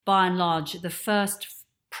by and large, the first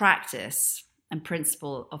practice and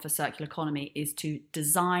principle of a circular economy is to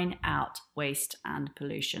design out waste and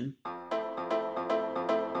pollution.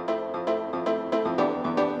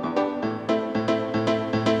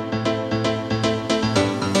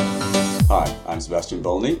 Hi, I'm Sebastian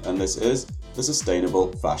Bolney, and this is The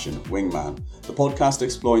Sustainable Fashion Wingman, the podcast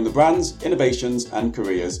exploring the brands, innovations, and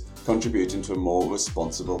careers contributing to a more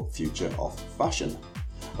responsible future of fashion.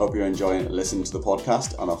 Hope you're enjoying listening to the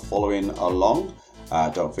podcast and are following along.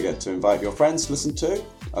 Don't forget to invite your friends to listen too,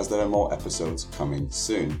 as there are more episodes coming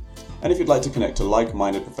soon. And if you'd like to connect to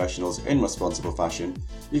like-minded professionals in responsible fashion,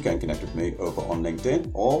 you can connect with me over on LinkedIn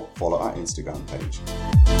or follow our Instagram page.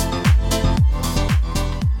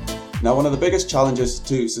 Now, one of the biggest challenges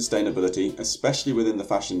to sustainability, especially within the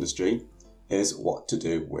fashion industry, is what to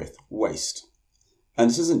do with waste. And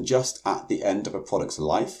this isn't just at the end of a product's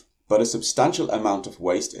life, but a substantial amount of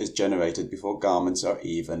waste is generated before garments are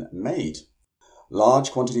even made.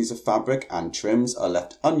 Large quantities of fabric and trims are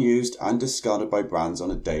left unused and discarded by brands on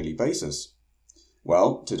a daily basis.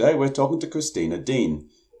 Well, today we're talking to Christina Dean,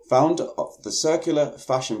 founder of the circular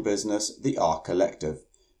fashion business, The R Collective,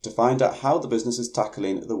 to find out how the business is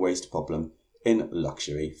tackling the waste problem in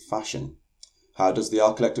luxury fashion. How does the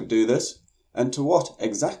R Collective do this? And to what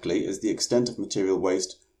exactly is the extent of material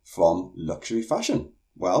waste from luxury fashion?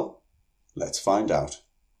 Well, let's find out.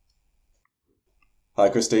 Hi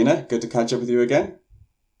Christina, good to catch up with you again.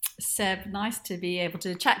 Seb, nice to be able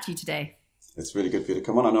to chat to you today. It's really good for you to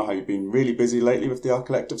come on. I know how you've been really busy lately with the R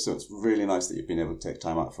Collective, so it's really nice that you've been able to take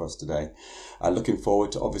time out for us today. Looking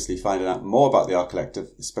forward to obviously finding out more about the R Collective,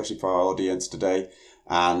 especially for our audience today,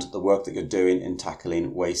 and the work that you're doing in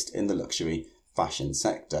tackling waste in the luxury fashion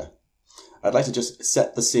sector. I'd like to just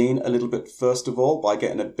set the scene a little bit first of all by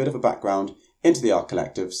getting a bit of a background into the R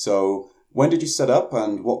Collective. So when did you set up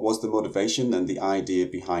and what was the motivation and the idea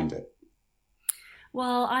behind it?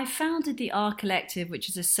 Well, I founded the R Collective, which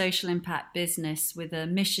is a social impact business with a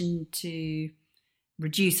mission to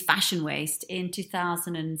reduce fashion waste in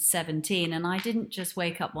 2017. And I didn't just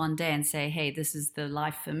wake up one day and say, hey, this is the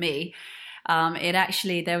life for me.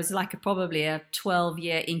 There was probably a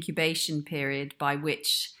 12-year incubation period by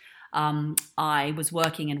which I was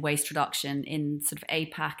working in waste reduction in sort of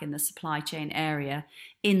APAC in the supply chain area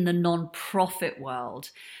in the non-profit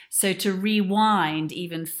world. So to rewind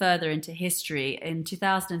even further into history, in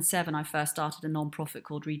 2007, I first started a non-profit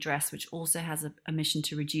called Redress, which also has a mission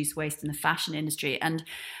to reduce waste in the fashion industry. And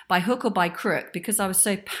by hook or by crook, because I was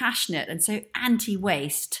so passionate and so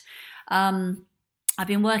anti-waste, I've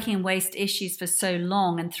been working in waste issues for so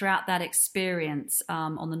long, and throughout that experience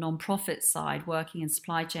on the non-profit side, working in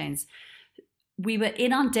supply chains, we were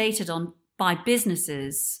inundated by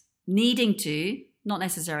businesses needing to, not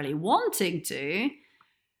necessarily wanting to,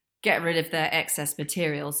 get rid of their excess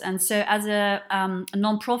materials. And so as a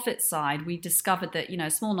non-profit side, we discovered that, a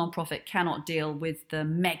small non-profit cannot deal with the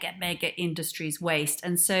mega industry's waste.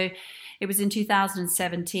 And so it was in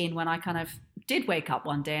 2017 when I kind of did wake up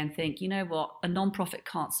one day and think, you know what, a non-profit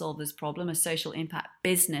can't solve this problem. A social impact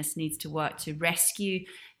business needs to work to rescue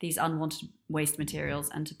these unwanted waste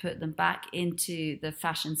materials and to put them back into the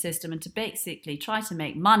fashion system and to basically try to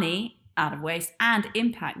make money out of waste and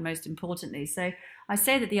impact, most importantly. So I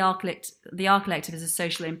say that the R Collective is a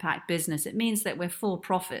social impact business. It means that we're for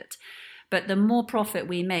profit, but the more profit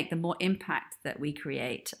we make, the more impact that we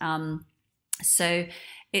create. So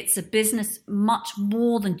it's a business much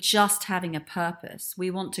more than just having a purpose.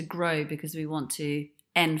 We want to grow because we want to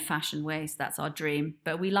end fashion waste. That's our dream.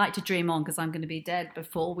 But we like to dream on because I'm going to be dead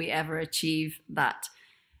before we ever achieve that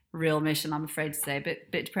real mission, I'm afraid to say. A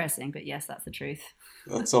bit depressing, but yes, that's the truth.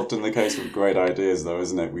 That's often the case with great ideas though,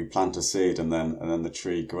 isn't it? We plant a seed and then the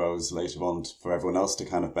tree grows later on for everyone else to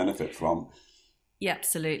kind of benefit from. Yeah,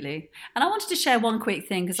 absolutely. And I wanted to share one quick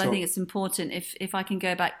thing because Sure. I think it's important if I can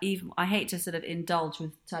go back even, I hate to sort of indulge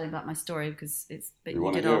with telling about my story because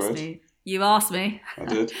you did ask me. You asked me. I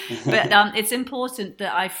did. But it's important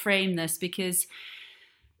that I frame this because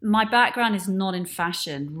my background is not in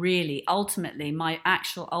fashion, really. Ultimately, my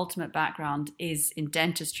actual ultimate background is in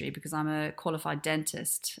dentistry because I'm a qualified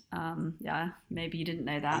dentist. Yeah, maybe you didn't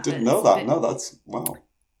know that. I didn't know that. No, that's, wow.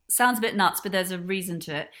 Sounds a bit nuts, but there's a reason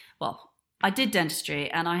to it. Well, I did dentistry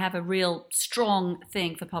and I have a real strong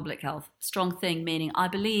thing for public health. Strong thing meaning I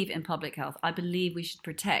believe in public health. I believe we should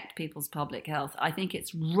protect people's public health. I think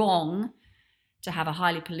it's wrong to have a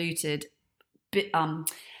highly polluted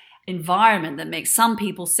environment that makes some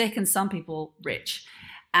people sick and some people rich.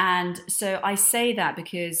 And so I say that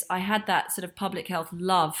because I had that sort of public health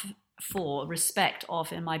love for, respect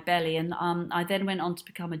of in my belly. And I then went on to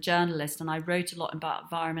become a journalist, and I wrote a lot about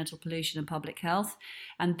environmental pollution and public health.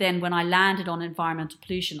 And then when I landed on environmental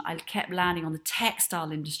pollution, I kept landing on the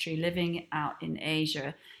textile industry, living out in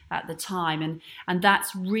Asia at the time. And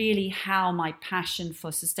that's really how my passion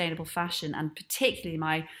for sustainable fashion, and particularly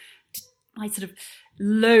my sort of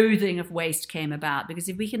loathing of waste, came about. Because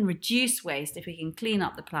if we can reduce waste, if we can clean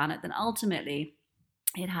up the planet, then ultimately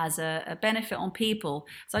it has a benefit on people.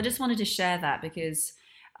 So I just wanted to share that, because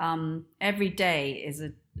every day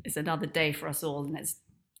is another day for us all, and it's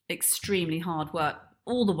extremely hard work,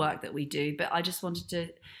 all the work that we do. But I just wanted to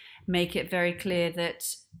make it very clear that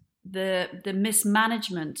the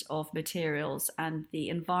mismanagement of materials and the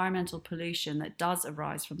environmental pollution that does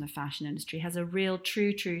arise from the fashion industry has a real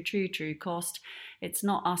true cost. It's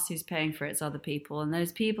not us who's paying for it, it's other people. And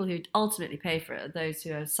those people who ultimately pay for it are those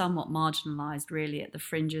who are somewhat marginalized, really at the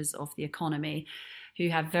fringes of the economy, who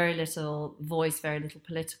have very little voice, very little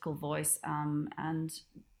political voice. And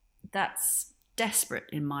that's desperate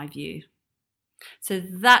in my view. So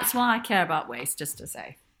that's why I care about waste, just to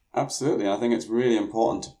say. Absolutely. I think it's really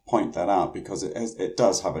important to point that out, because it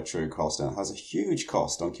does have a true cost, and it has a huge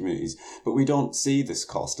cost on communities, but we don't see this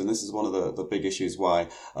cost. And this is one of the big issues why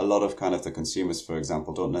a lot of kind of the consumers, for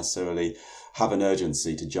example, don't necessarily have an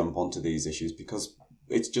urgency to jump onto these issues, because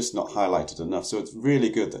it's just not highlighted enough. So it's really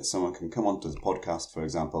good that someone can come onto the podcast, for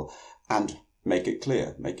example, and make it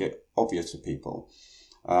clear, make it obvious for people.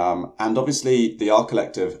 And obviously the R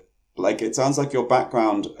Collective, like, it sounds like your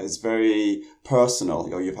background is very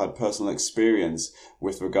personal, or you've had personal experience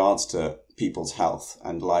with regards to people's health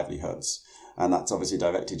and livelihoods. And that's obviously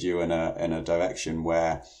directed you in a direction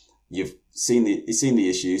where you've seen the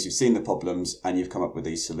issues, you've seen the problems, and you've come up with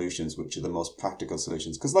these solutions, which are the most practical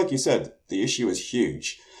solutions. Because like you said, the issue is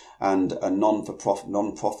huge, and a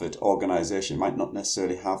non-profit organization might not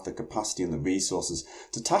necessarily have the capacity and the resources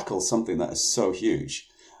to tackle something that is so huge.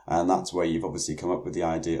 And that's where you've obviously come up with the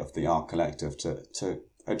idea of the R Collective to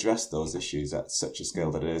address those issues at such a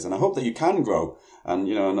scale that it is. And I hope that you can grow, and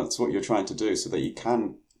and that's what you're trying to do, so that you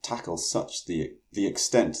can tackle such the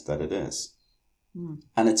extent that it is.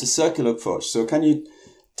 And it's a circular approach. So can you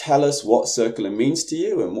tell us what circular means to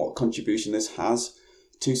you, and what contribution this has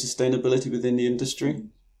to sustainability within the industry?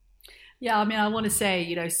 Yeah, I mean, I want to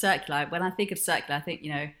say, circular. When I think of circular, I think,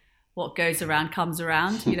 what goes around comes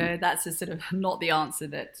around. That's a sort of not the answer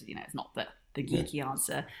that, it's not the geeky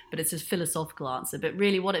answer, but it's a philosophical answer. But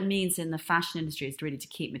really what it means in the fashion industry is really to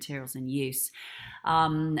keep materials in use.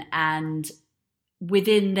 And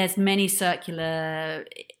there's many circular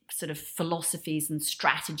sort of philosophies and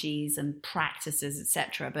strategies and practices,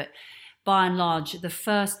 etc. But by and large, the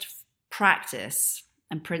first practice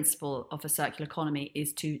and principle of a circular economy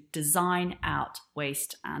is to design out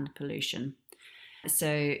waste and pollution.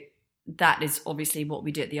 So that is obviously what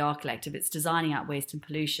we do at the R Collective. It's designing out waste and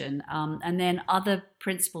pollution. And then other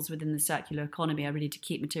principles within the circular economy are really to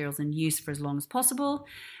keep materials in use for as long as possible.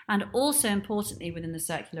 And also importantly within the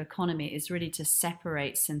circular economy is really to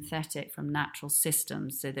separate synthetic from natural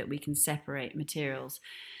systems, so that we can separate materials.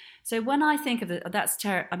 So when I think of it,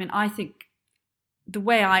 I think the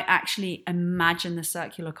way I actually imagine the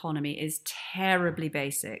circular economy is terribly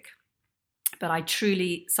basic. But I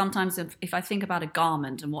truly, sometimes if I think about a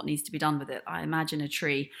garment and what needs to be done with it, I imagine a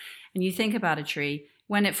tree. And you think about a tree,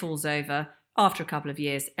 when it falls over, after a couple of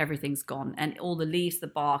years, everything's gone. And all the leaves, the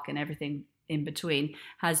bark, and everything in between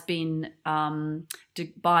has been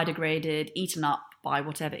biodegraded, eaten up by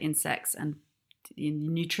whatever insects, and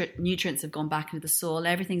nutrients have gone back into the soil.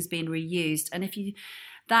 Everything's been reused. And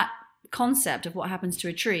that concept of what happens to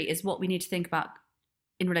a tree is what we need to think about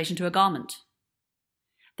in relation to a garment.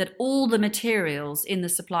 That all the materials in the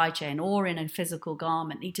supply chain or in a physical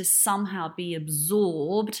garment need to somehow be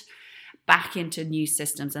absorbed back into new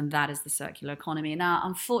systems, and that is the circular economy. Now,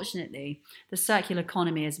 unfortunately, the circular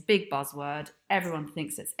economy is a big buzzword. Everyone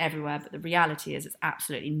thinks it's everywhere, but the reality is it's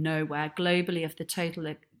absolutely nowhere. Globally, of the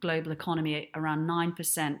total global economy, around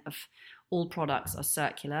 9% of all products are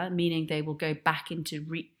circular, meaning they will go back into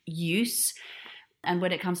reuse. And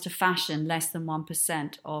when it comes to fashion, less than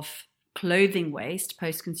 1% of clothing waste,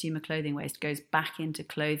 post-consumer clothing waste, goes back into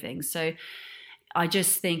clothing. So I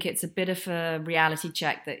just think it's a bit of a reality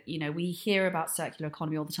check that, we hear about circular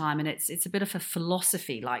economy all the time, and it's a bit of a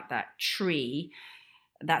philosophy like that tree.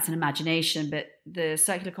 That's an imagination, but the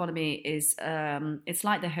circular economy is, it's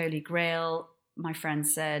like the Holy Grail, my friend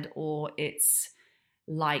said, or it's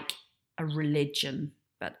like a religion,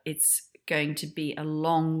 but it's going to be a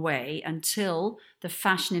long way until the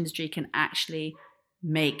fashion industry can actually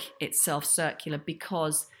make itself circular,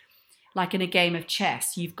 because like in a game of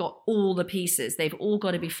chess, you've got all the pieces. They've all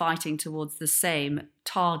got to be fighting towards the same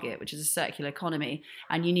target, which is a circular economy.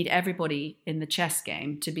 And you need everybody in the chess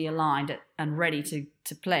game to be aligned and ready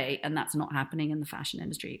to play. And that's not happening in the fashion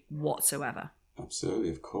industry whatsoever. Absolutely,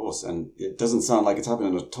 of course. And it doesn't sound like it's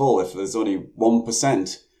happening at all if there's only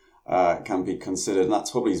 1% can be considered. And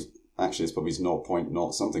that's probably, it's probably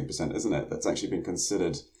 0.0 something percent, isn't it? That's actually been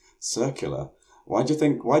considered circular. Why do you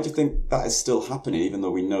think that is still happening, even though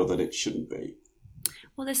we know that it shouldn't be?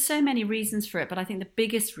 Well, there's so many reasons for it, but I think the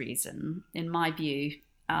biggest reason, in my view,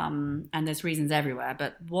 and there's reasons everywhere,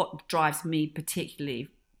 but what drives me particularly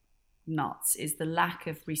nuts is the lack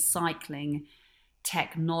of recycling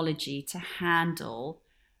technology to handle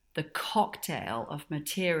the cocktail of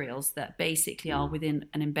materials that basically are within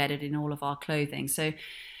and embedded in all of our clothing. So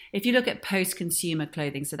if you look at post-consumer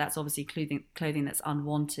clothing, so that's obviously clothing that's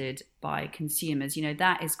unwanted by consumers,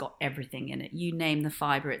 that has got everything in it. You name the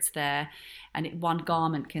fibre, it's there. And one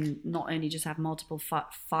garment can not only just have multiple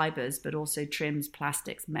fibres, but also trims,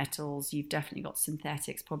 plastics, metals. You've definitely got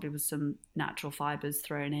synthetics, probably with some natural fibres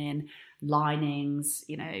thrown in, linings,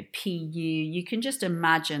 PU. You can just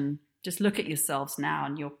imagine, just look at yourselves now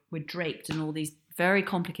and we're draped in all these very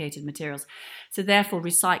complicated materials. So therefore,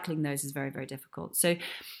 recycling those is very, very difficult. So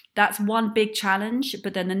that's one big challenge.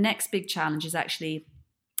 But then the next big challenge is actually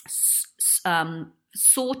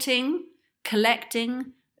sorting,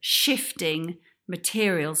 collecting, shifting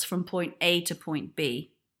materials from point A to point B.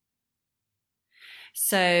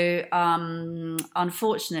 So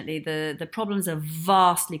unfortunately, the problems are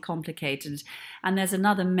vastly complicated. And there's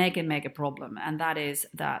another mega problem, and that is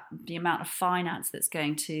that the amount of finance that's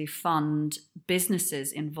going to fund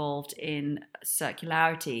businesses involved in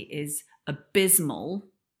circularity is abysmal.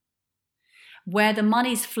 Where the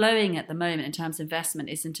money's flowing at the moment in terms of investment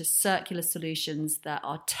is into circular solutions that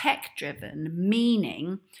are tech-driven,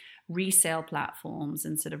 meaning resale platforms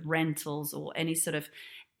and sort of rentals or any sort of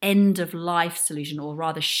end-of-life solution, or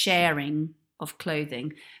rather sharing of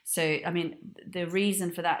clothing. So, the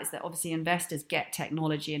reason for that is that obviously investors get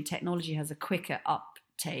technology, and technology has a quicker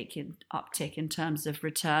uptick in terms of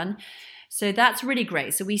return. So that's really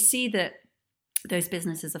great. So we see that those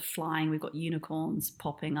businesses are flying. We've got unicorns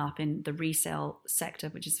popping up in the resale sector,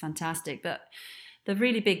 which is fantastic. But the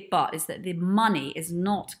really big but is that the money is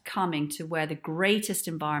not coming to where the greatest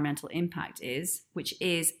environmental impact is, which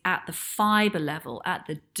is at the fibre level, at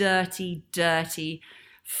the dirty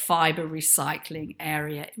fibre recycling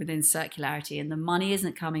area within circularity. And the money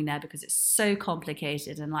isn't coming there because it's so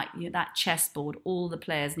complicated. And that chessboard, all the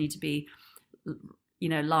players need to be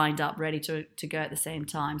lined up, ready to go at the same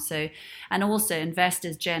time. So, and also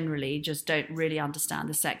investors generally just don't really understand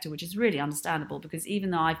the sector, which is really understandable because even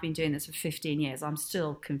though I've been doing this for 15 years, I'm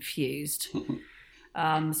still confused.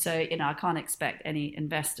 So, I can't expect any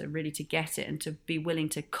investor really to get it and to be willing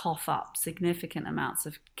to cough up significant amounts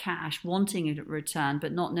of cash, wanting a return,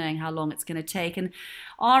 but not knowing how long it's going to take. And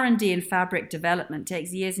R&D and fabric development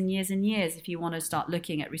takes years and years and years if you want to start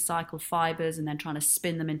looking at recycled fibers and then trying to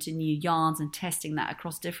spin them into new yarns and testing that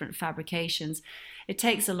across different fabrications. It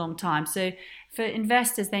takes a long time. So for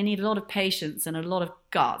investors, they need a lot of patience and a lot of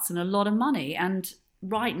guts and a lot of money. And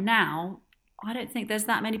right now, I don't think there's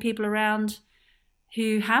that many people around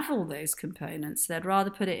who have all those components. They'd rather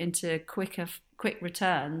put it into quick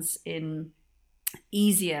returns in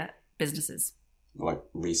easier businesses. Like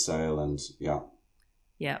resale and Yeah,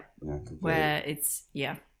 completely. where it's,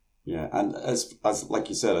 Yeah, and as like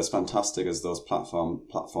you said, as fantastic as those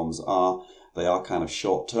platforms are, they are kind of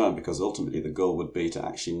short term because ultimately the goal would be to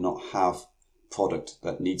actually not have product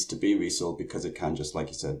that needs to be resold because it can just, like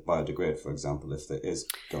you said, biodegrade, for example, if it is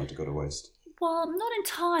going to go to waste. Well, not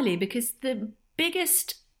entirely, because the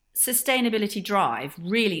biggest sustainability drive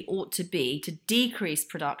really ought to be to decrease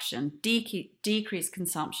production, decrease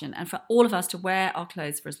consumption, and for all of us to wear our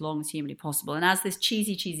clothes for as long as humanly possible. And as this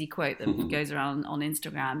cheesy quote that goes around on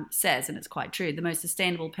Instagram says, and it's quite true, the most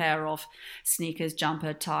sustainable pair of sneakers,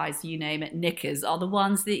 jumper, ties, you name it, knickers, are the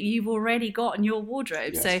ones that you've already got in your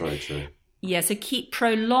wardrobe. Yes, so very true. Yeah, so keep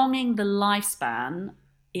prolonging the lifespan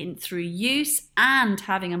through use and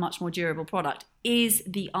having a much more durable product is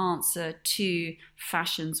the answer to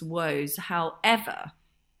fashion's woes. However,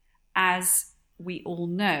 as we all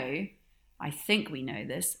know, I think we know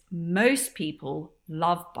this, most people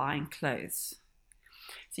love buying clothes.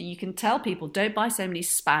 So you can tell people, don't buy so many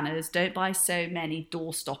spanners, don't buy so many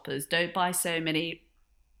door stoppers, don't buy so many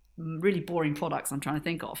really boring products I'm trying to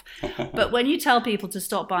think of. But when you tell people to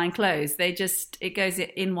stop buying clothes, it goes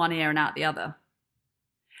in one ear and out the other,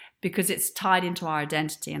 because it's tied into our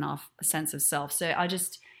identity and our sense of self. So I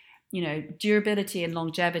just, durability and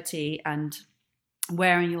longevity and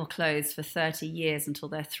wearing your clothes for 30 years until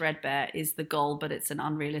they're threadbare is the goal, but it's an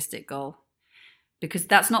unrealistic goal. Because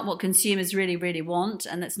that's not what consumers really, really want,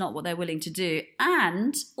 and that's not what they're willing to do.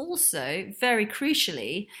 And also, very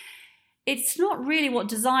crucially, it's not really what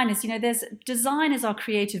designers, designers are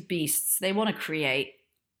creative beasts. They want to create,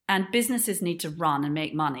 and businesses need to run and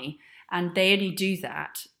make money. And they only do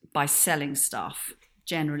that by selling stuff,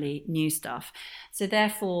 generally new stuff. So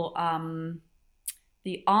therefore,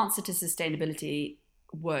 the answer to sustainability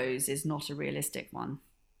woes is not a realistic one.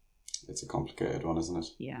 It's a complicated one, isn't it?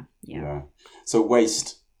 Yeah. So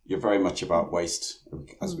waste, you're very much about waste,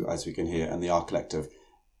 as we can hear, and the R Collective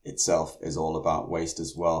itself is all about waste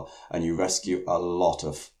as well. And you rescue a lot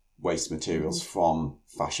of waste materials from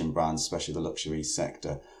fashion brands, especially the luxury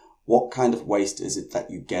sector. What kind of waste is it that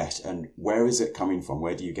you get, and where is it coming from?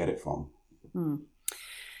 Where do you get it from?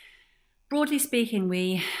 Broadly speaking,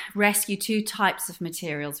 we rescue two types of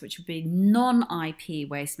materials, which would be non-IP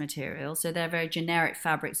waste materials. So they're very generic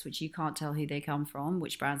fabrics, which you can't tell who they come from,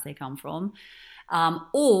 which brands they come from,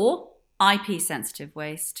 or IP-sensitive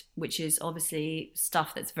waste, which is obviously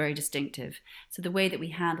stuff that's very distinctive. So the way that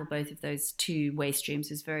we handle both of those two waste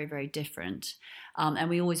streams is very, very different. And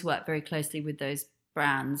we always work very closely with those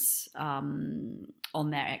brands on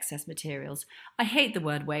their excess materials. I hate the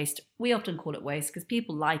word waste. We often call it waste because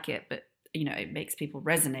people like it, but it makes people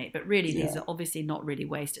resonate, but really these are obviously not really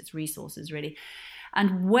waste, it's resources really.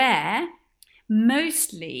 And where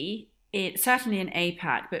mostly, certainly in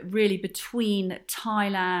APAC, but really between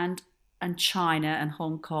Thailand and China and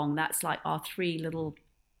Hong Kong, that's like our three little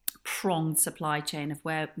pronged supply chain of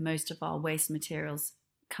where most of our waste materials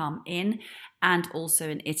come in, and also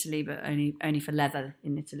in Italy, but only for leather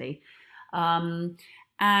in Italy.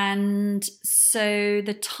 And so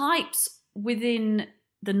the types within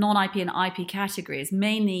the non-IP and IP categories,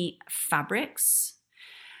 mainly fabrics,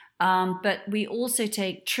 but we also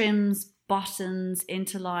take trims, buttons,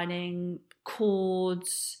 interlining,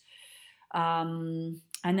 cords, and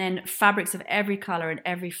then fabrics of every color and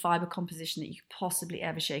every fiber composition that you could possibly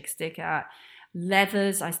ever shake a stick at.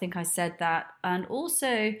 Leathers, I think I said that. And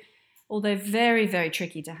also, although very, very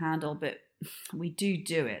tricky to handle, but we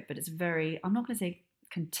do it, but it's very, I'm not going to say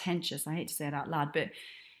contentious, I hate to say it out loud, but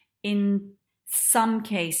in some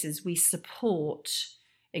cases we support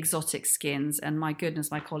exotic skins, and my goodness,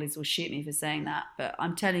 my colleagues will shoot me for saying that, but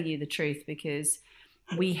I'm telling you the truth because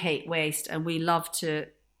we hate waste and we love to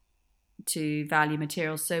value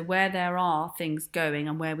materials. So where there are things going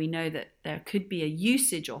and where we know that there could be a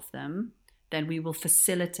usage of them, then we will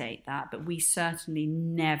facilitate that, but we certainly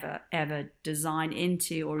never ever design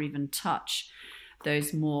into or even touch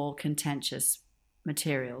those more contentious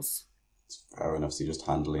materials. Fair enough. So you're just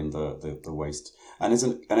handling the waste, and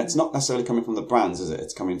it's not necessarily coming from the brands, is it?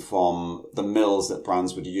 It's coming from the mills that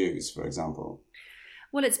brands would use, for example.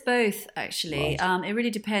 Well, it's both actually. Right. It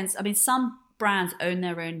really depends. I mean, some brands own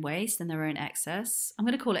their own waste and their own excess. I'm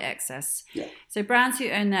going to call it excess. Yeah. So brands who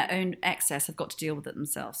own their own excess have got to deal with it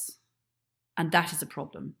themselves. And that is a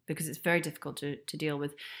problem because it's very difficult to deal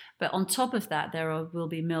with. But on top of that, will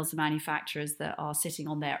be mills and manufacturers that are sitting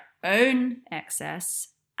on their own excess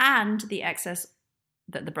and the excess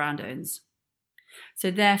that the brand owns.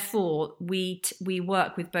 So therefore, we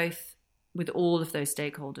work with all of those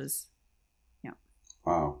stakeholders. Yeah.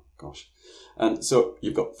 Wow, gosh. And so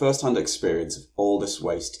you've got first-hand experience of all this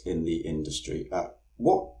waste in the industry.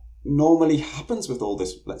 What normally happens with all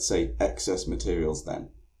this, let's say, excess materials then?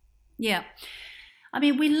 Yeah. I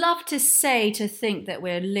mean, we love to think that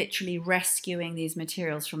we're literally rescuing these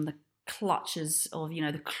materials from the clutches of,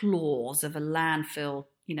 the claws of a landfill,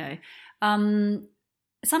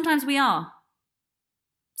 Sometimes we are.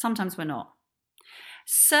 Sometimes we're not.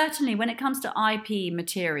 Certainly, when it comes to IP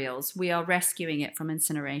materials, we are rescuing it from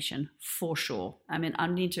incineration, for sure. I mean, I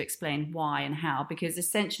need to explain why and how, because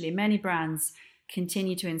essentially many brands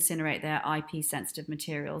continue to incinerate their IP-sensitive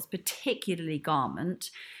materials, particularly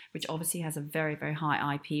garment, which obviously has a very, very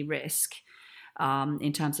high IP risk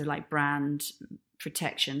in terms of like brand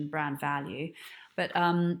protection, brand value. But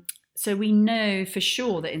so we know for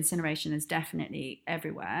sure that incineration is definitely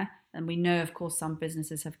everywhere. And we know, of course, some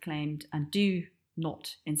businesses have claimed and do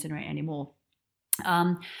not incinerate anymore.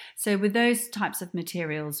 So with those types of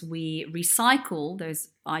materials, we recycle those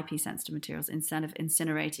IP-sensitive materials instead of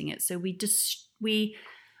incinerating it. So we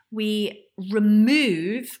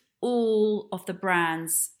remove all of the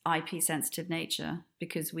brand's IP-sensitive nature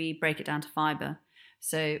because we break it down to fibre.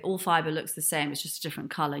 So all fibre looks the same, it's just a different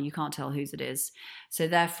colour. You can't tell whose it is. So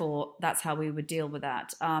therefore, that's how we would deal with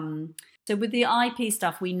that. So with the IP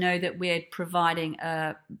stuff, we know that we're providing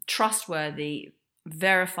a trustworthy,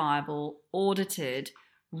 verifiable, audited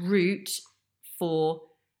route for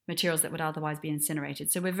materials that would otherwise be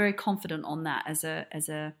incinerated. So we're very confident on that as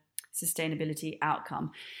a sustainability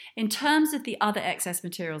outcome. In terms of the other excess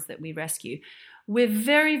materials that we rescue, we're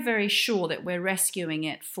very, very sure that we're rescuing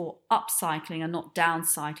it for upcycling and not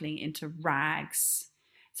downcycling into rags.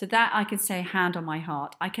 So that I can say hand on my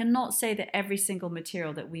heart. I cannot say that every single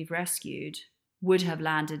material that we've rescued would have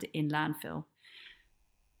landed in landfill.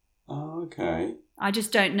 Oh, okay. I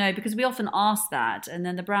just don't know, because we often ask that, and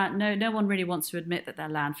then the brand, no one really wants to admit that they're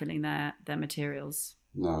landfilling their materials.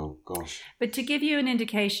 No, gosh. But to give you an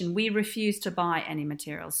indication, we refuse to buy any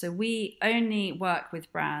materials. So we only work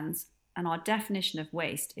with brands, and our definition of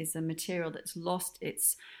waste is a material that's lost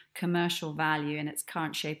its commercial value in its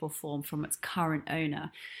current shape or form from its current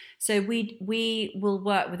owner. So we will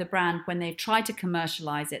work with a brand when they've tried to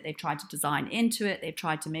commercialize it, they've tried to design into it, they've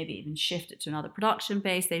tried to maybe even shift it to another production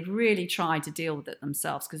base, they've really tried to deal with it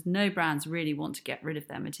themselves, because no brands really want to get rid of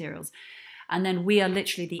their materials. And then we are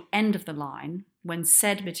literally the end of the line when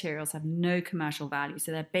said materials have no commercial value.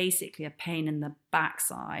 So they're basically a pain in the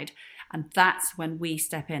backside. And that's when we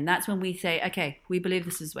step in. That's when we say, okay, we believe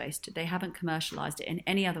this is waste. They haven't commercialized it in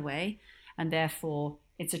any other way. And therefore,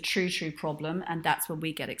 it's a true problem. And that's when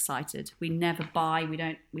we get excited. We never buy, we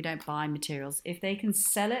don't buy materials. If they can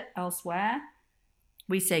sell it elsewhere,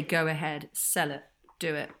 we say, go ahead, sell it,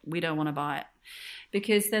 do it. We don't want to buy it.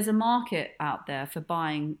 Because there's a market out there for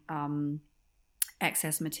buying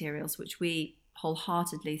excess materials, which we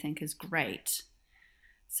wholeheartedly think is great.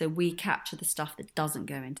 So we capture the stuff that doesn't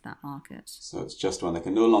go into that market. So it's just when they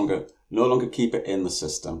can no longer keep it in the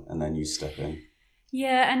system, and then you step in.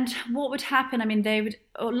 Yeah, and what would happen? I mean, they would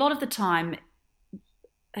a lot of the time.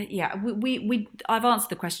 I've answered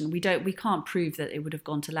the question. We can't prove that it would have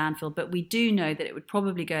gone to landfill, but we do know that it would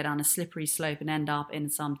probably go down a slippery slope and end up in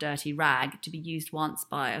some dirty rag to be used once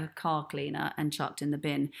by a car cleaner and chucked in the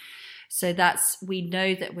bin. So we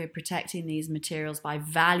know that we're protecting these materials by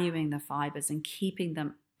valuing the fibers and keeping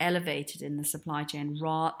them elevated in the supply chain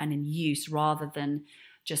and in use, rather than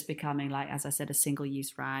just becoming, like, as I said, a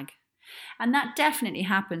single-use rag. And that definitely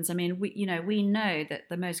happens. I mean, we know that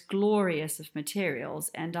the most glorious of materials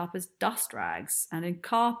end up as dust rags and in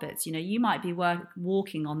carpets. You might be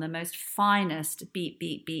walking on the most finest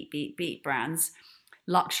beat brands,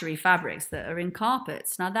 luxury fabrics that are in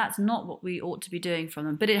carpets. Now, that's not what we ought to be doing from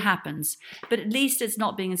them, but it happens. But at least it's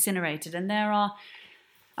not being incinerated. And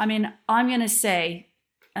I'm going to say,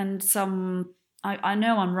 and I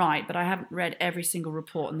know I'm right, but I haven't read every single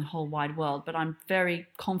report in the whole wide world, but I'm very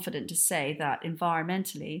confident to say that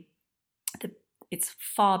environmentally, it's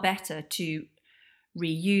far better to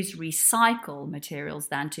recycle materials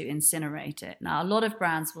than to incinerate it. Now, a lot of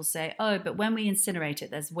brands will say, oh, but when we incinerate it,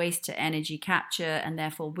 there's waste to energy capture, and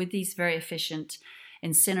therefore with these very efficient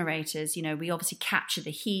incinerators, we obviously capture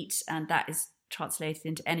the heat, and that is translated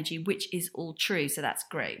into energy, which is all true. So that's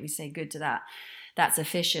great. We say good to that. That's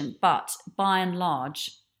efficient. But by and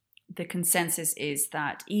large, the consensus is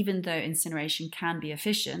that even though incineration can be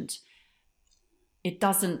efficient, it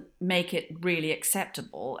doesn't make it really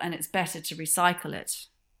acceptable, and it's better to recycle it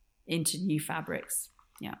into new fabrics.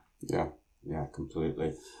 Yeah,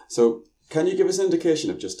 completely. So can you give us an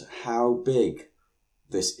indication of just how big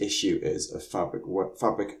this issue is of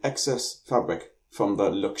excess fabric from the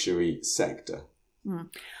luxury sector?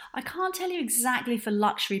 I can't tell you exactly for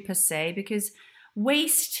luxury per se, because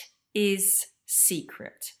waste is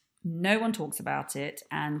secret. No one talks about it,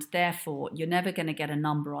 and therefore you're never going to get a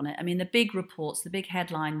number on it. I mean, the big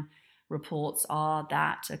headline reports are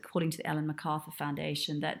that, according to the Ellen MacArthur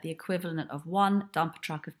Foundation, that the equivalent of one dumper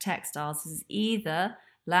truck of textiles is either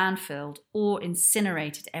landfilled or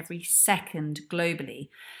incinerated every second globally.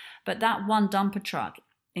 But that one dumper truck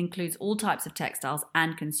includes all types of textiles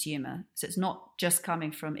and consumer. So it's not just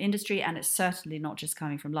coming from industry, and it's certainly not just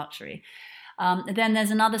coming from luxury. Then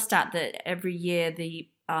there's another stat that every year the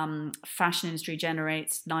fashion industry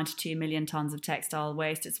generates 92 million tons of textile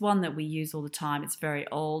waste. It's one that we use all the time. It's very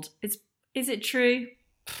old. Is it true?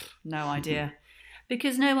 No idea,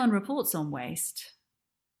 because no one reports on waste.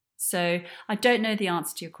 So I don't know the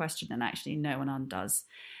answer to your question, and actually no one does.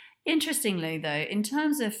 Interestingly, though, in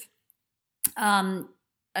terms of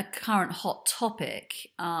a current hot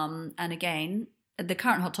topic, and again, the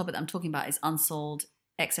current hot topic that I'm talking about is unsold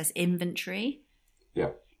excess inventory.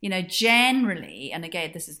 Yeah. Generally, and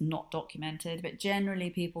again, this is not documented, but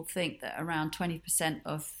generally people think that around 20%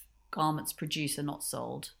 of garments produced are not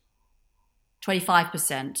sold.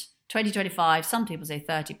 25%, 25, some people say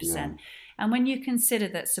 30%. Yeah. And when you consider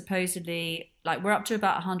that supposedly, like, we're up to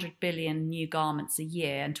about 100 billion new garments a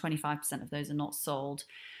year, and 25% of those are not sold,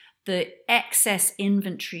 the excess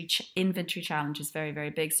inventory challenge is very, very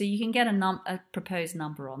big. So you can get a proposed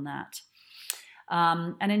number on that.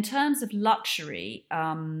 And in terms of luxury,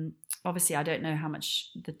 obviously I don't know how much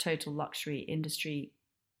the total luxury industry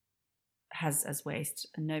has as waste,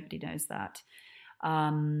 and nobody knows that.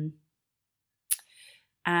 And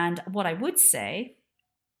what I would say,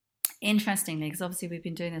 interestingly, because obviously we've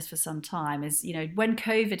been doing this for some time, is, when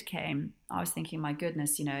COVID came, I was thinking, my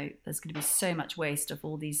goodness, there's going to be so much waste of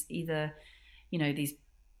all these either, these,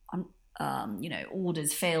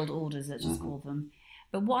 orders, failed orders, let's just call them.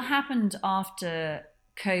 But what happened after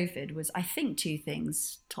COVID was, I think, two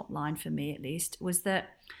things, top line for me at least, was that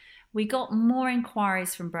we got more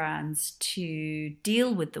inquiries from brands to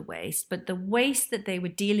deal with the waste, but the waste that they were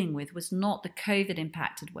dealing with was not the COVID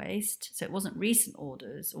impacted waste. So it wasn't recent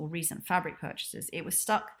orders or recent fabric purchases. It was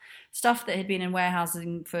stuff that had been in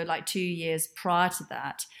warehousing for like 2 years prior to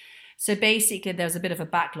that. So basically there was a bit of a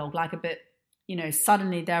backlog,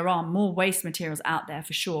 suddenly there are more waste materials out there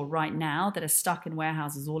for sure right now that are stuck in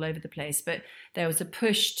warehouses all over the place. But there was a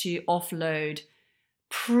push to offload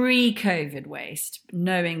pre-COVID waste,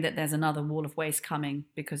 knowing that there's another wall of waste coming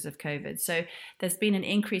because of COVID. So there's been an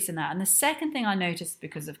increase in that. And the second thing I noticed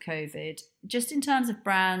because of COVID, just in terms of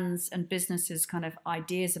brands and businesses' kind of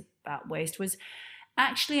ideas about waste, was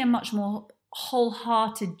actually a much more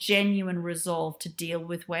wholehearted, genuine resolve to deal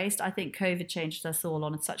with waste. I think COVID changed us all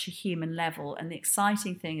on such a human level. And the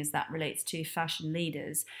exciting thing is that relates to fashion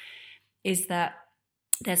leaders, is that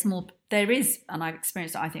there is, and I've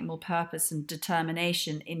experienced it, I think, more purpose and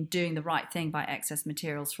determination in doing the right thing by excess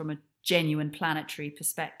materials from a genuine planetary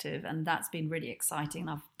perspective. And that's been really exciting.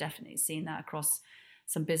 And I've definitely seen that across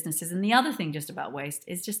some businesses. And the other thing just about waste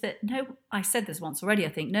is just that, I said this once already, I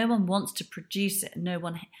think, no one wants to produce it. No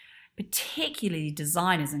one, particularly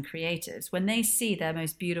designers and creatives, when they see their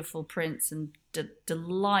most beautiful prints and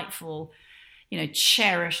delightful,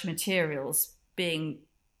 cherished materials being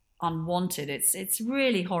unwanted, it's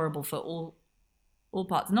really horrible for all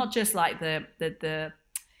parts, not just like the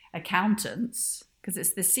accountants, because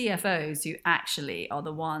it's the CFOs who actually are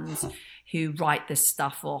the ones who write this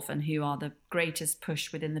stuff off and who are the greatest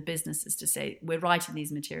push within the businesses to say, we're writing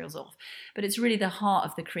these materials off. But it's really the heart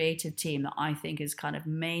of the creative team that I think is kind of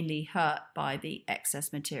mainly hurt by the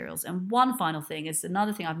excess materials. And one final thing is,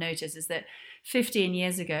 another thing I've noticed is that 15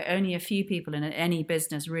 years ago, only a few people in any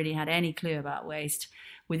business really had any clue about waste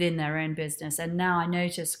within their own business. And now I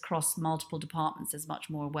notice across multiple departments, there's much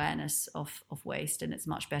more awareness of waste, and it's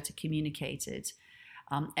much better communicated,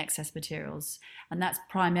 excess materials. And that's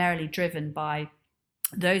primarily driven by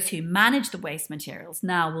those who manage the waste materials.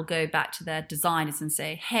 Now will go back to their designers and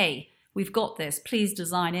say, hey, we've got this, please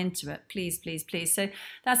design into it, please, please, please. So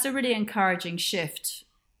that's a really encouraging shift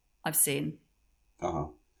I've seen. Uh-huh.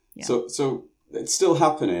 Yeah. So it's still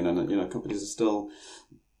happening, and companies are still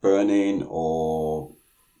burning or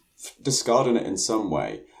discarding it in some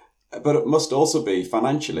way. But it must also be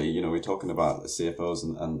financially, we're talking about the CFOs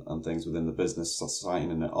and things within the business,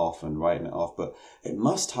 signing it off and writing it off, but it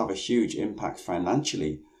must have a huge impact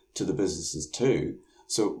financially to the businesses too.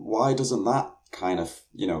 So why doesn't that kind of,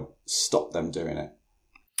 stop them doing it?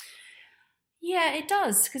 Yeah, it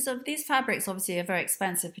does, because these fabrics obviously are very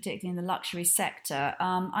expensive, particularly in the luxury sector.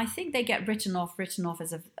 I think they get written off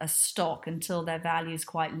as a stock until their value is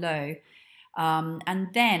quite low.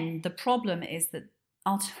 And then the problem is that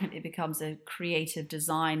ultimately it becomes a creative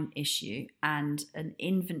design issue and an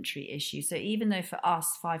inventory issue. So even though for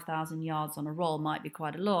us 5,000 yards on a roll might be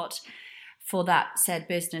quite a lot, for that said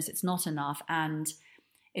business it's not enough, and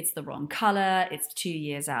it's the wrong color, it's 2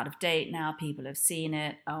 years out of date now, people have seen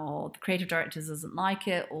it, or the creative director doesn't like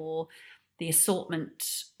it, or the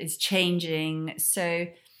assortment is changing. So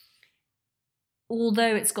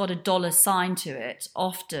although it's got a dollar sign to it,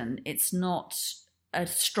 often it's not a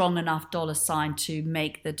strong enough dollar sign to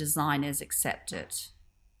make the designers accept it.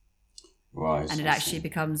 Right. And it actually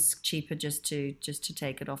becomes cheaper just to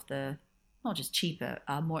take it off not just cheaper,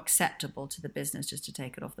 more acceptable to the business just to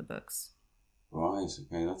take it off the books. Right.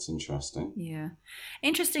 Okay, that's interesting. Yeah.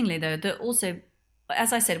 Interestingly, though, that also,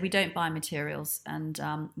 as I said, we don't buy materials, and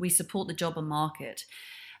we support the jobber market.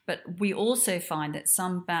 But we also find that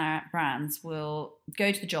some brands will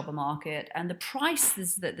go to the jobber market, and the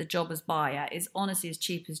prices that the jobbers buy at is honestly as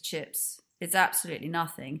cheap as chips. It's absolutely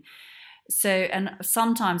nothing. So, and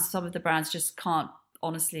sometimes some of the brands just can't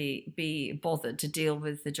honestly be bothered to deal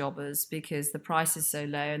with the jobbers because the price is so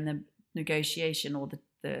low, and the negotiation or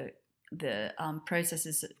the process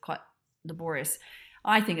is quite laborious.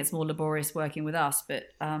 I think it's more laborious working with us, but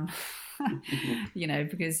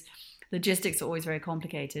because logistics are always very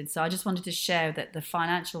complicated. So I just wanted to share that the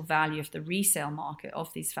financial value of the resale market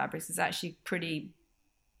of these fabrics is actually pretty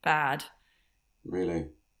bad. Really?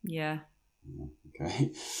 Yeah.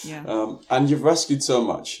 Okay. Yeah. And you've rescued so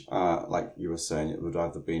much. Like you were saying, it would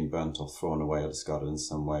either been burnt or thrown away or discarded in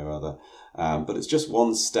some way or other. But it's just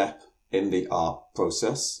one step in the art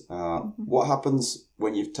process. What happens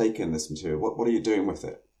when you've taken this material? What are you doing with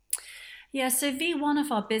it? Yeah, so V1 of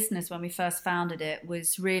our business when we first founded it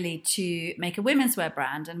was really to make a women's wear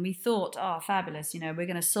brand. And we thought, oh, fabulous, we're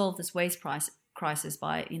going to solve this waste crisis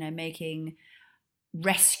by, making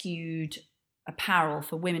rescued apparel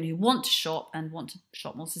for women who want to shop and want to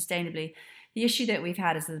shop more sustainably. The issue that we've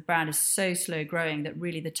had is that the brand is so slow growing that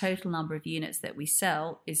really the total number of units that we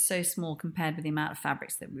sell is so small compared with the amount of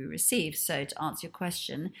fabrics that we receive. So to answer your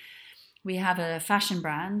question, we have a fashion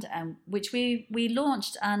brand which we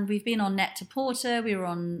launched, and we've been on Net-to-Porter. We were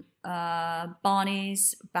on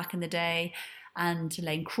Barney's back in the day and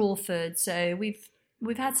Lane Crawford. So we've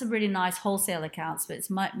had some really nice wholesale accounts, but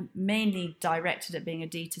it's mainly directed at being a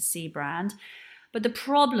D2C brand. But the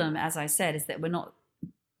problem, as I said, is that we're not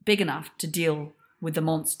big enough to deal with the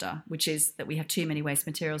monster, which is that we have too many waste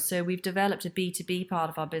materials. So we've developed a B2B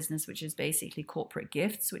part of our business, which is basically corporate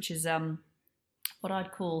gifts, which is what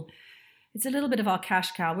I'd call... It's a little bit of our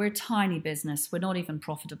cash cow. We're a tiny business. We're not even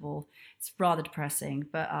profitable. It's rather depressing,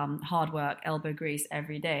 but hard work, elbow grease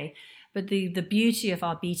every day. But the beauty of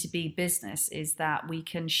our B2B business is that we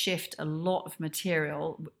can shift a lot of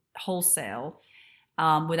material wholesale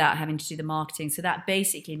without having to do the marketing. So that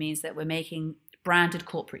basically means that we're making branded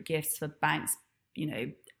corporate gifts for banks,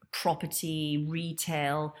 property,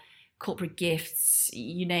 retail, corporate gifts,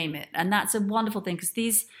 you name it. And that's a wonderful thing because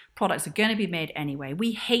these products are going to be made anyway.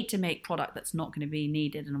 We hate to make product that's not going to be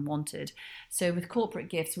needed and wanted. So with corporate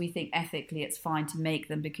gifts, we think ethically it's fine to make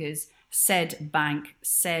them because said bank,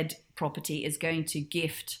 said property is going to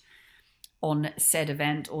gift on said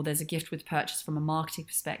event, or there's a gift with purchase from a marketing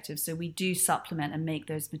perspective. So we do supplement and make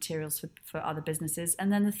those materials for other businesses.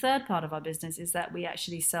 And then the third part of our business is that we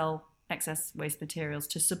actually sell excess waste materials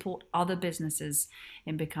to support other businesses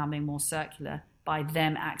in becoming more circular by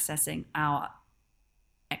them accessing our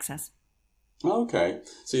excess. Okay.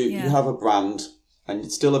 So you have a brand and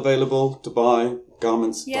it's still available to buy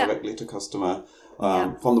garments directly to customer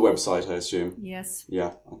from the website, I assume. Yes.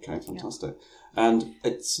 Yeah. Okay. Fantastic. Yeah. And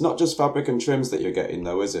it's not just fabric and trims that you're getting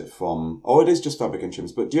though, is it? It is just fabric and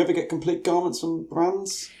trims, but do you ever get complete garments from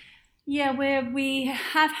brands? Yeah, we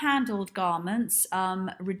have handled garments,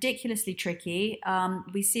 ridiculously tricky.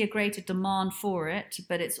 We see a greater demand for it,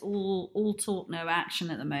 but it's all talk, no action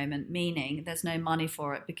at the moment, meaning there's no money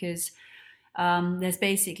for it because there's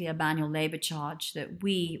basically a manual labour charge that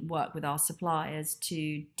we work with our suppliers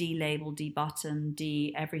to delabel,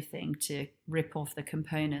 debutton, everything to rip off the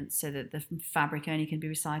components so that the fabric only can be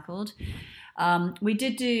recycled. We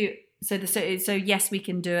did do... So yes, we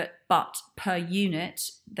can do it, but per unit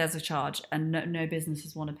there's a charge, and no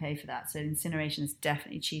businesses want to pay for that. So incineration is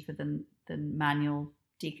definitely cheaper than manual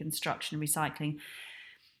deconstruction and recycling.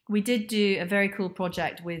 We did do a very cool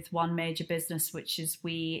project with one major business, which is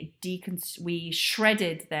we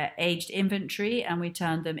shredded their aged inventory and we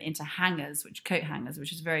turned them into hangers, coat hangers,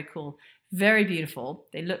 which is very cool, very beautiful.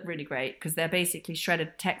 They look really great because they're basically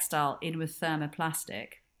shredded textile in with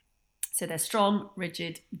thermoplastic. So they're strong,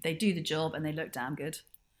 rigid, they do the job, and they look damn good.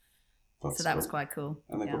 So that was quite cool.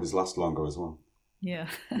 And they probably last longer as well. Yeah.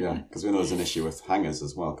 Yeah, because we know there's an issue with hangers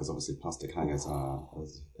as well, because obviously plastic hangers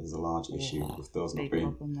is a large issue with those not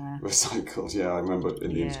being recycled. Yeah, I remember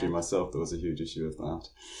in the industry myself, there was a huge issue with that.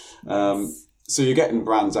 Yes. So you're getting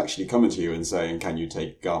brands actually coming to you and saying, can you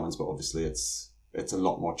take garments? But obviously it's a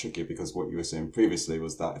lot more tricky because what you were saying previously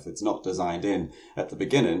was that if it's not designed in at the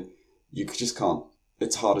beginning, you just can't.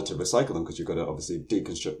 It's harder to recycle them because you've got to obviously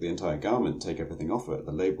deconstruct the entire garment, take everything off it,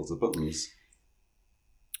 the labels, the buttons.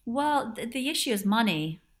 Well, the issue is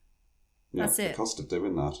money. That's it. The cost of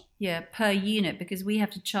doing that. Yeah, per unit, because we have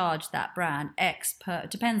to charge that brand X per. It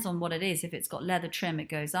depends on what it is. If it's got leather trim, it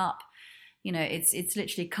goes up. It's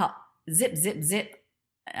literally cut zip, zip, zip,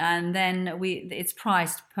 and then it's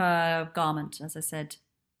priced per garment, as I said.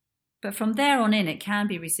 But from there on in, it can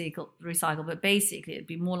be recycled, but basically it'd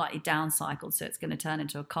be more likely downcycled. So it's going to turn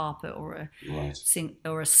into a carpet or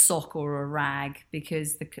a sock or a rag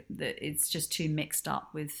because it's just too mixed up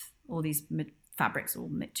with all these fabrics, all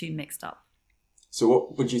too mixed up. So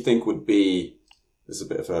what would you think would be, this is a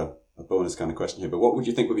bit of a bonus kind of question here, but what would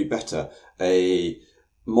you think would be better?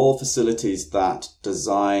 More facilities that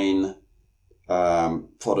design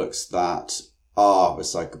products that are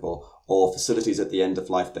recyclable, or facilities at the end of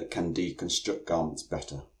life that can deconstruct garments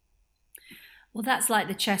better? Well, that's like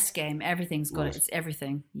the chess game. Everything's got Right. it. It's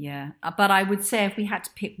everything. Yeah. But I would say if we had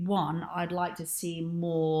to pick one, I'd like to see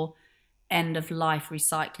more end of life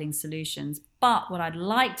recycling solutions. But what I'd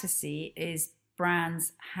like to see is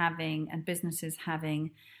brands having and businesses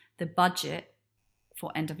having the budget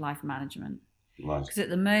for end of life management. Right. Because at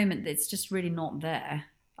the moment, it's just really not there.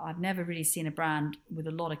 I've never really seen a brand with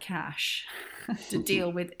a lot of cash to deal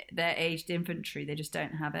with their aged inventory. They just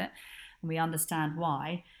don't have it. And we understand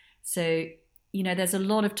why. So, there's a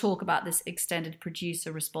lot of talk about this extended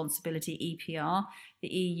producer responsibility, EPR. The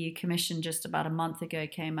EU Commission just about a month ago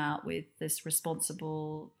came out with this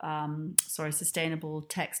sustainable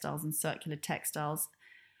textiles and circular textiles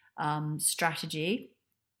strategy.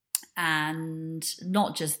 And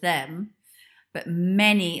not just them, but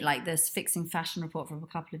many, like this Fixing Fashion report from a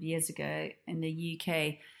couple of years ago in the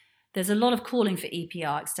UK, there's a lot of calling for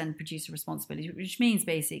EPR, extended producer responsibility, which means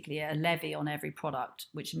basically a levy on every product,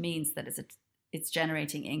 which means that it's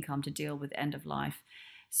generating income to deal with end of life.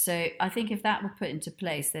 So I think if that were put into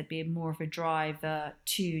place, there'd be more of a drive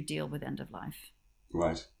to deal with end of life.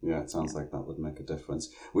 Right. Yeah, it sounds like that would make a difference.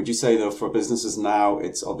 Would you say, though, for businesses now,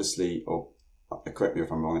 it's obviously, or correct me if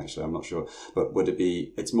I'm wrong, actually, I'm not sure, but would it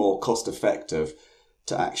be, it's more cost effective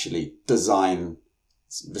to actually design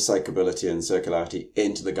recyclability and circularity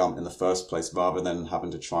into the garment in the first place, rather than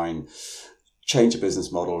having to try and change a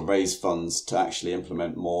business model, raise funds to actually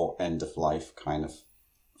implement more end of life kind of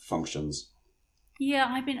functions?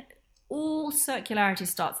 Yeah, all circularity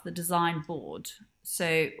starts at the design board.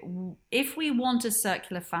 So if we want a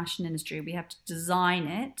circular fashion industry, we have to design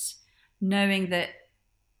it knowing that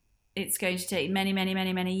it's going to take many, many,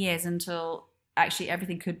 many, many years until actually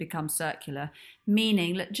everything could become circular.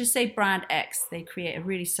 Meaning, let's just say brand X, they create a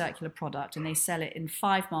really circular product and they sell it in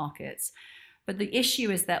 5 markets. But the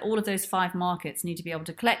issue is that all of those 5 markets need to be able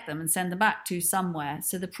to collect them and send them back to somewhere.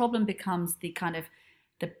 So the problem becomes the kind of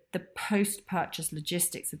the post-purchase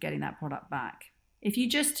logistics of getting that product back. If you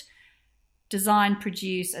just design,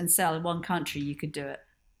 produce, and sell in one country, you could do it.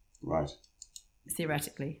 Right.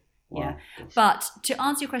 Theoretically. Wow. Yeah. Gosh. But to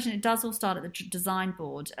answer your question, it does all start at the design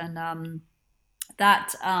board. And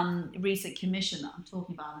that recent commission that I'm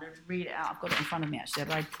talking about, I'm going to read it out. I've got it in front of me, actually,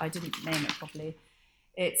 but I didn't name it properly.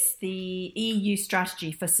 It's the EU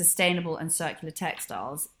strategy for sustainable and circular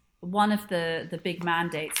textiles. One of the big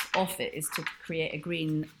mandates of it is to create a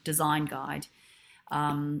green design guide.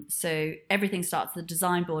 So everything starts at the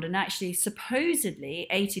design board, and actually supposedly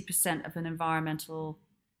 80% of the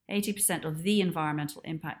environmental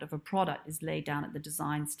impact of a product is laid down at the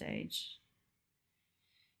design stage.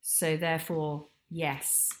 So therefore,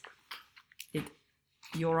 yes,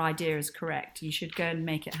 your idea is correct. You should go and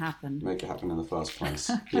make it happen. Make it happen in the first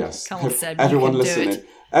place. Yes. Come on, Seb, everyone you can listening, do it.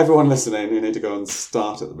 everyone listening, you need to go and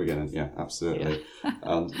start at the beginning. Yeah, absolutely. Yeah.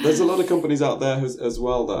 And there's a lot of companies out there as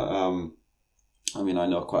well that, I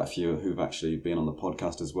know quite a few who've actually been on the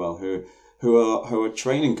podcast as well, who are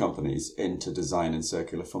training companies into design and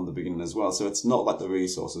circular from the beginning as well. So it's not like the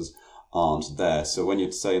resources aren't there. So when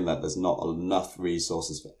you're saying that there's not enough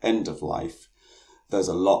resources for end of life, there's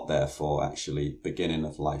a lot there for actually beginning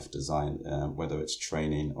of life design, whether it's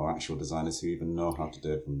training or actual designers who even know how to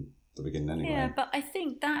do it from the beginning anyway. Yeah, but I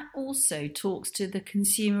think that also talks to the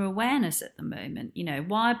consumer awareness at the moment.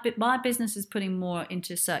 Why business is putting more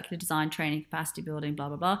into circular design, training, capacity building, blah,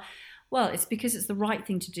 blah, blah. Well, it's because it's the right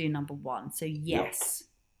thing to do, number one. So yes,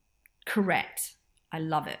 Correct. I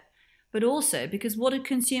love it. But also because what are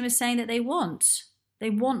consumers saying that they want? They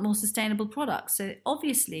want more sustainable products. So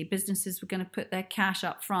obviously businesses were going to put their cash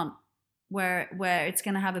up front where it's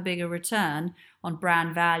going to have a bigger return on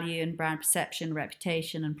brand value and brand perception,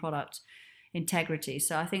 reputation and product integrity.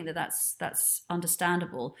 So I think that's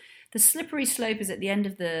understandable. The slippery slope is at the end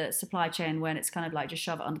of the supply chain when it's kind of like just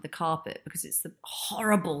shove it under the carpet because it's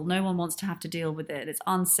horrible. No one wants to have to deal with it. It's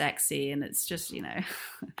unsexy and it's just,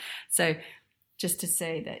 So just to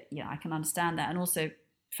say that, I can understand that. And also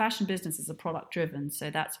fashion business is a product driven. So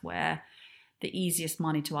that's where the easiest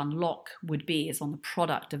money to unlock would be is on the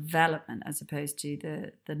product development as opposed to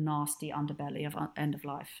the nasty underbelly of end of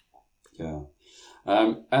life. Yeah.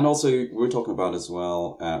 And also we're talking about as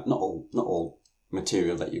well, not all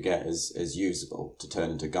material that you get is usable to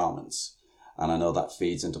turn into garments. And I know that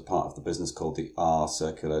feeds into part of the business called the R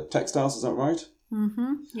Circular Textiles. Is that right?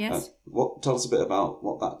 Mm-hmm. Yes. Tell us a bit about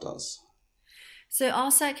what that does. So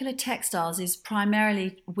our circular textiles is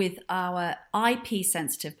primarily with our IP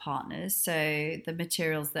sensitive partners, so the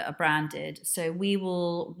materials that are branded. So we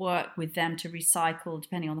will work with them to recycle,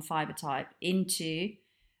 depending on the fiber type, into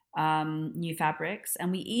new fabrics,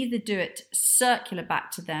 and we either do it circular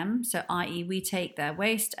back to them, so i.e. we take their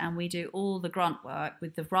waste and we do all the grunt work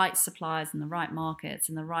with the right suppliers and the right markets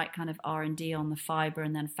and the right kind of R&D on the fibre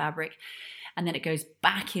and then fabric, and then it goes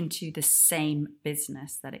back into the same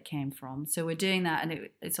business that it came from. So we're doing that, and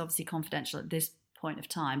it's obviously confidential at this point of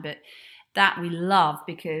time, but that we love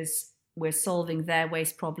because we're solving their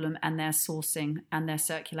waste problem and their sourcing and their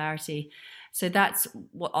circularity. So that's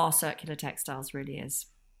what our circular textiles really is.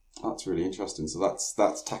 That's really interesting. So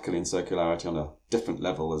that's tackling circularity on a different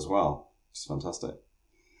level as well, which is fantastic.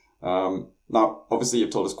 Now, obviously, you've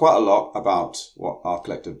told us quite a lot about what our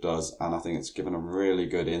collective does, and I think it's given a really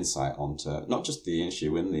good insight onto not just the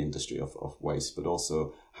issue in the industry of waste, but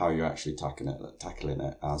also how you're actually tackling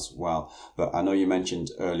it as well. But I know you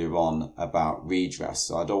mentioned earlier on about redress,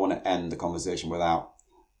 so I don't want to end the conversation without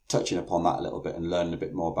touching upon that a little bit and learning a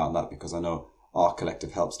bit more about that, because I know our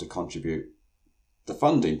collective helps to contribute the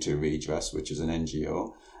funding to Redress, which is an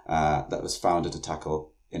NGO that was founded to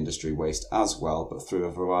tackle industry waste as well, but through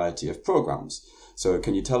a variety of programs. So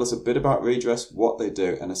can you tell us a bit about Redress, what they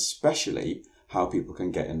do, and especially how people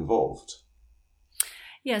can get involved?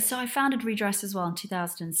 Yeah, so I founded Redress as well in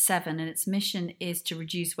 2007, and its mission is to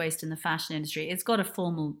reduce waste in the fashion industry. It's got a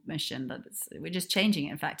formal mission, but we're just changing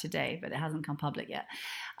it, in fact, today, but it hasn't come public yet.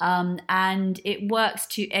 And it works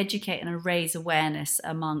to educate and raise awareness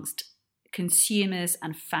amongst consumers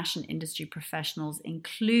and fashion industry professionals,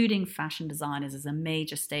 including fashion designers as a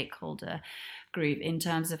major stakeholder group, in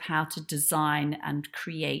terms of how to design and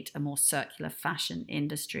create a more circular fashion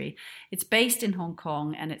industry. It's based in Hong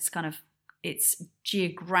Kong, and its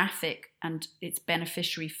geographic and its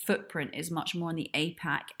beneficiary footprint is much more in the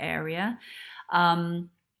APAC area. And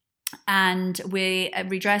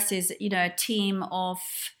Redress is, a team of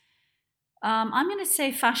I'm going to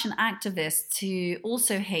say fashion activists who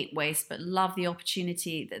also hate waste but love the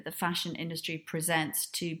opportunity that the fashion industry presents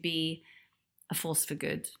to be a force for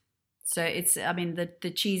good. So it's,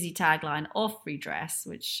 the cheesy tagline of Redress,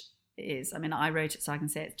 which is, I wrote it so I can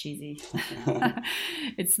say it's cheesy.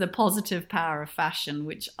 It's the positive power of fashion,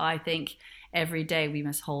 which I think every day we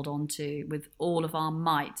must hold on to with all of our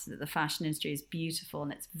might, that the fashion industry is beautiful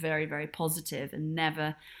and it's very, very positive, and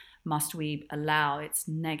never must we allow its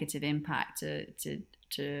negative impact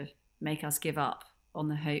to make us give up on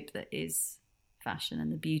the hope that is fashion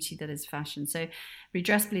and the beauty that is fashion. So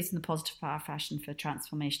Redress believes in the positive power of fashion for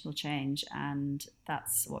transformational change, and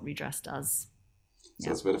that's what Redress does.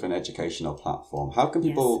 So it's a bit of an educational platform. How can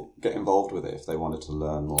people get involved with it if they wanted to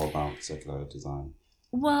learn more about circular design?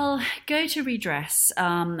 Well, go to Redress,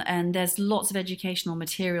 and there's lots of educational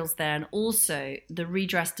materials there, and also the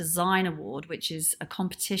Redress Design Award, which is a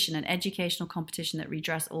competition, an educational competition that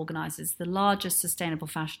Redress organises, the largest sustainable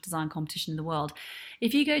fashion design competition in the world.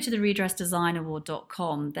 If you go to the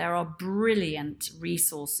redressdesignaward.com, there are brilliant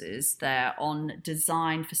resources there on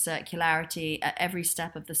design for circularity at every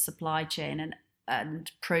step of the supply chain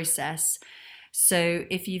and process. So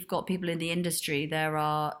if you've got people in the industry, there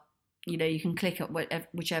are, you can click at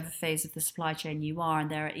whichever phase of the supply chain you are, and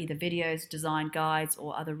there are either videos, design guides,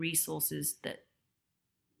 or other resources that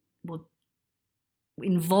will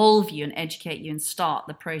involve you and educate you and start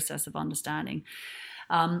the process of understanding.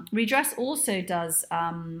 Redress also does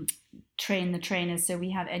train the trainers, so we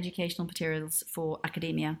have educational materials for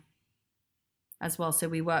academia as well. So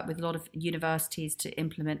we work with a lot of universities to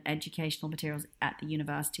implement educational materials at the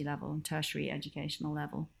university level and tertiary educational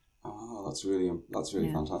level. Oh, that's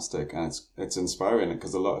really fantastic, and it's inspiring,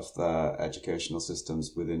 because a lot of the educational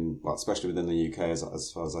systems especially within the UK,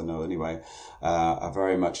 as far as I know anyway, are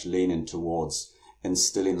very much leaning towards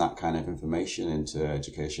instilling that kind of information into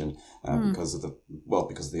education because of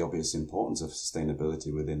the obvious importance of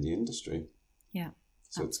sustainability within the industry. Yeah.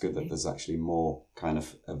 So it's good that there's actually more kind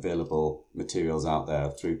of available materials out there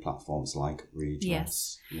through platforms like Redress.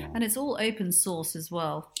 Yes, yeah. And it's all open source as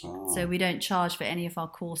well. Oh. So we don't charge for any of our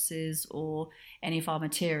courses or any of our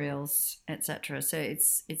materials, etc. So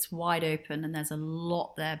it's wide open, and there's a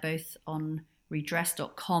lot there, both on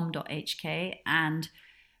redress.com.hk and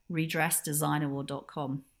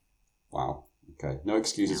redressdesignaward.com. Wow. Okay. No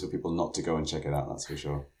excuses for people not to go and check it out, that's for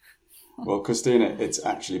sure. Well, Christina, it's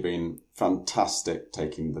actually been fantastic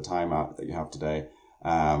taking the time out that you have today,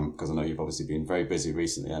 because I know you've obviously been very busy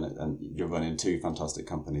recently, and you're running two fantastic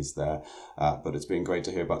companies there. But it's been great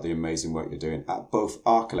to hear about the amazing work you're doing at both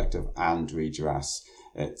our collective and Redress.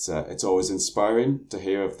 It's always inspiring to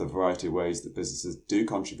hear of the variety of ways that businesses do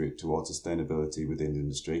contribute towards sustainability within the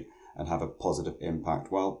industry and have a positive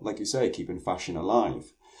impact, while, like you say, keeping fashion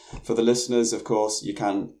alive. For the listeners, of course, you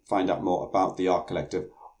can find out more about the Art Collective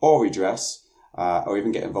or Redress or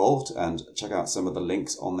even get involved and check out some of the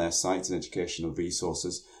links on their sites and educational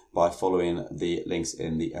resources by following the links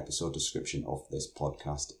in the episode description of this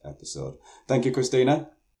podcast episode. Thank you, Christina.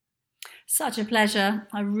 Such a pleasure.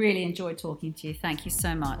 I really enjoyed talking to you. Thank you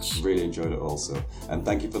so much. Really enjoyed it also. And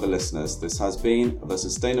thank you for the listeners. This has been the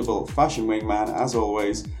Sustainable Fashion Wingman. As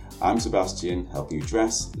always, I'm Sebastian, helping you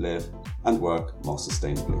dress, live, and work more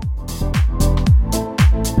sustainably.